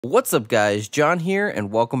What's up guys, John here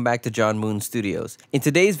and welcome back to John Moon Studios. In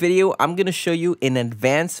today's video, I'm going to show you an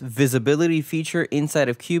advanced visibility feature inside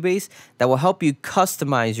of Cubase that will help you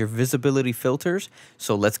customize your visibility filters,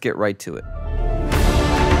 so let's get right to it.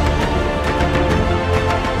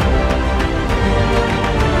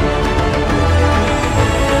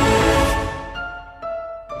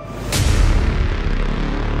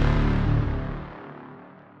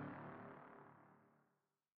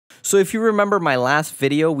 So if you remember my last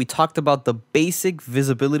video, we talked about the basic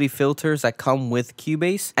visibility filters that come with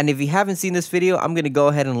Cubase. And if you haven't seen this video, I'm going to go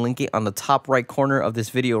ahead and link it on the top right corner of this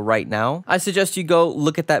video right now. I suggest you go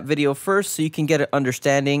look at that video first so you can get an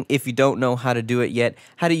understanding, if you don't know how to do it yet,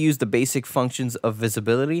 how to use the basic functions of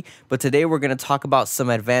visibility. But today we're going to talk about some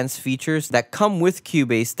advanced features that come with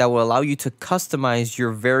Cubase that will allow you to customize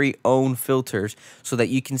your very own filters so that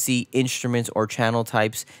you can see instruments or channel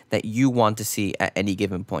types that you want to see at any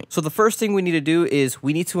given point. So the first thing we need to do is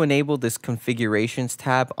we need to enable this configurations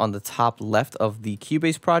tab on the top left of the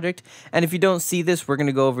Cubase project. And if you don't see this, we're going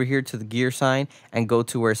to go over here to the gear sign and go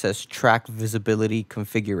to where it says track visibility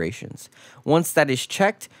configurations. Once that is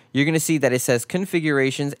checked, you're going to see that it says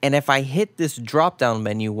configurations. And if I hit this drop down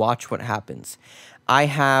menu, watch what happens. I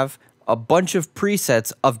have a bunch of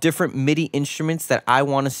presets of different MIDI instruments that I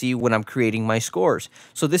want to see when I'm creating my scores.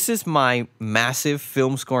 So this is my massive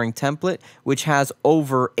film scoring template, which has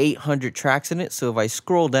over 800 tracks in it. So if I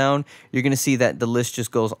scroll down, you're going to see that the list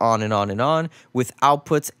just goes on and on and on with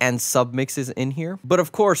outputs and submixes in here. But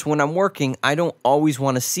of course, when I'm working, I don't always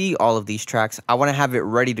want to see all of these tracks. I want to have it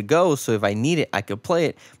ready to go. So if I need it, I could play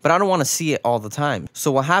it, but I don't want to see it all the time.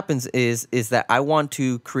 So what happens is that I want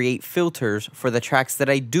to create filters for the tracks that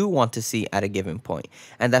I do want to see at a given point.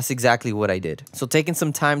 And that's exactly what I did. So taking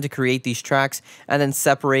some time to create these tracks and then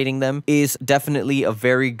separating them is definitely a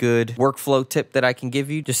very good workflow tip that I can give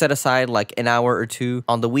you. Just set aside like an hour or two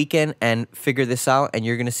on the weekend and figure this out, and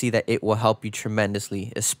you're going to see that it will help you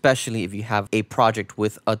tremendously, especially if you have a project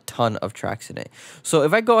with a ton of tracks in it. So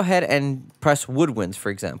if I go ahead and press woodwinds, for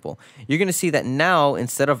example, you're going to see that now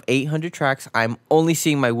instead of 800 tracks, I'm only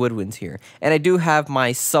seeing my woodwinds here. And I do have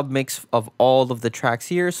my submix of all of the tracks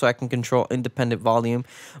here, so I can control independent volume.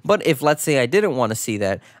 But if, let's say, I didn't want to see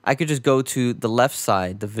that, I could just go to the left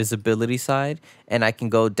side, the visibility side, and I can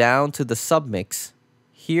go down to the submix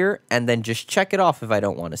here and then just check it off if I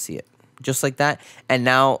don't want to see it. Just like that. And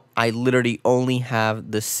now I literally only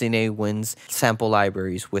have the Cine Winds sample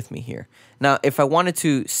libraries with me here. Now, if I wanted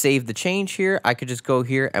to save the change here, I could just go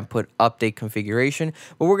here and put update configuration.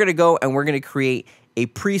 But we're going to go and we're going to create a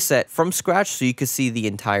preset from scratch so you can see the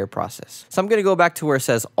entire process. So I'm going to go back to where it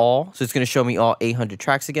says all. So it's going to show me all 800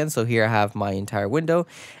 tracks again. So here I have my entire window.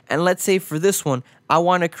 And let's say for this one, I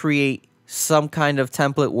want to create some kind of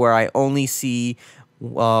template where I only see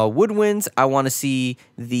woodwinds, I want to see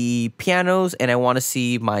the pianos, and I want to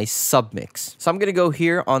see my submix. So I'm going to go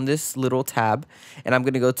here on this little tab, and I'm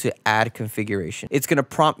going to go to add configuration. It's going to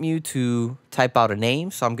prompt you to type out a name.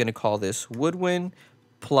 So I'm going to call this woodwind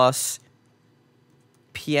plus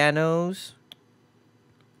pianos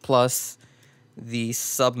plus the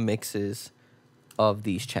submixes of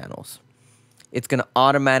these channels. It's going to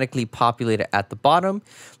automatically populate it at the bottom.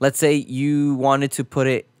 Let's say you wanted to put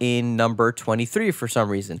it in number 23 for some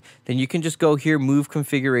reason. Then you can just go here, move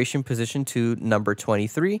configuration position to number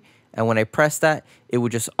 23. And when I press that, it will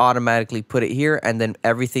just automatically put it here. And then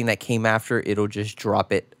everything that came after, it'll just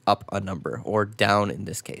drop it up a number or down in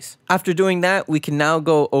this case. After doing that, we can now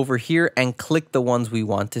go over here and click the ones we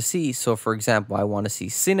want to see. So for example, I want to see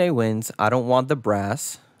Cine Winds. I don't want the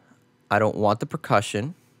brass. I don't want the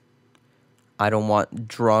percussion. I don't want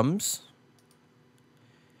drums.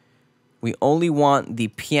 We only want the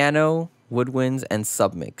piano, woodwinds, and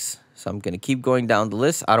submix. So I'm going to keep going down the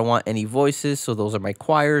list. I don't want any voices, so those are my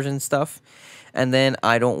choirs and stuff. And then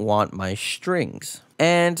I don't want my strings.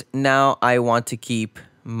 And now I want to keep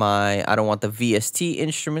I don't want the VST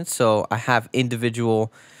instruments, so I have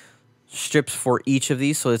individual strips for each of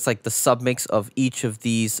these. So it's like the submix of each of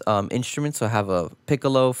these instruments. So I have a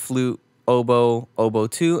piccolo, flute, oboe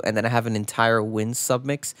 2, and then I have an entire wind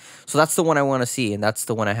submix. So that's the one I want to see, and that's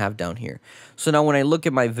the one I have down here. So now when I look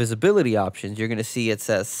at my visibility options, you're going to see it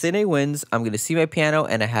says Cine Winds, I'm going to see my piano,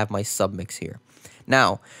 and I have my submix here.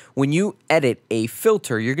 Now, when you edit a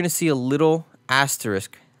filter, you're going to see a little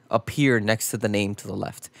asterisk appear next to the name to the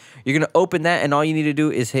left. You're going to open that, and all you need to do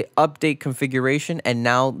is hit update configuration, and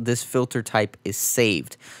now this filter type is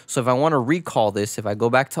saved. So if I want to recall this, if I go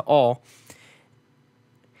back to all,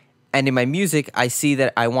 and in my music, I see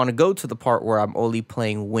that I want to go to the part where I'm only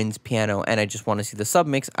playing winds piano and I just want to see the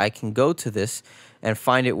submix. I can go to this and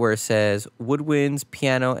find it where it says woodwinds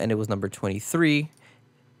piano, and it was number 23.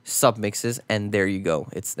 submixes, and there you go,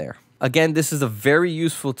 it's there. Again, this is a very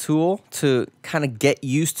useful tool to kind of get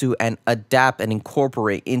used to and adapt and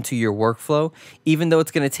incorporate into your workflow. Even though it's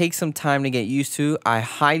going to take some time to get used to, I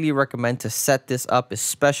highly recommend to set this up,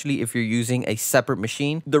 especially if you're using a separate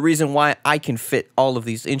machine. The reason why I can fit all of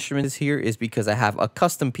these instruments here is because I have a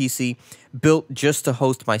custom PC built just to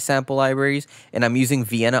host my sample libraries, and I'm using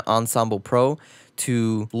Vienna Ensemble Pro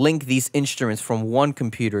to link these instruments from one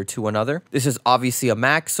computer to another. This is obviously a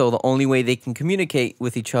Mac, so the only way they can communicate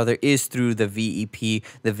with each other is through the VEP,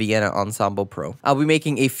 the Vienna Ensemble Pro. I'll be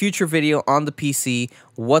making a future video on the PC,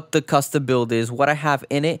 what the custom build is, what I have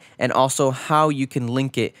in it, and also how you can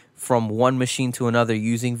link it from one machine to another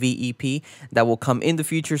using VEP. That will come in the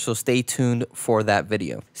future, so stay tuned for that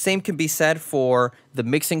video. Same can be said for the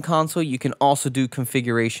mixing console. You can also do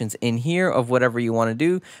configurations in here of whatever you want to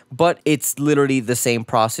do, but it's literally the same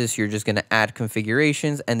process. You're just going to add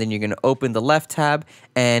configurations, and then you're going to open the left tab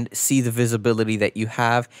and see the visibility that you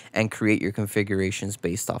have and create your configurations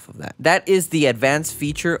based off of that. That is the advanced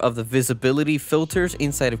feature of the visibility filters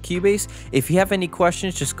inside of Cubase. If you have any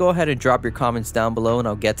questions, just go ahead and drop your comments down below and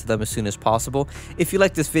I'll get to them as soon as possible. If you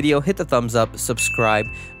like this video, hit the thumbs up, subscribe.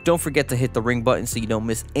 Don't forget to hit the ring button so you don't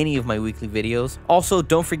miss any of my weekly videos. Also,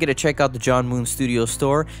 don't forget to check out the John Moon Studios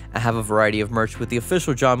store. I have a variety of merch with the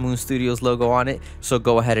official John Moon Studios logo on it, so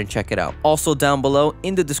go ahead and check it out. Also, down below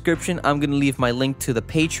in the description, I'm going to leave my link to the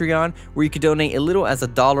Patreon, where you can donate as little as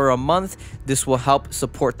 $1 a month. This will help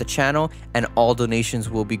support the channel, and all donations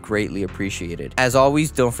will be greatly appreciated. As always,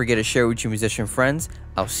 don't forget to share with your musician friends.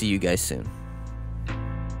 I'll see you guys soon.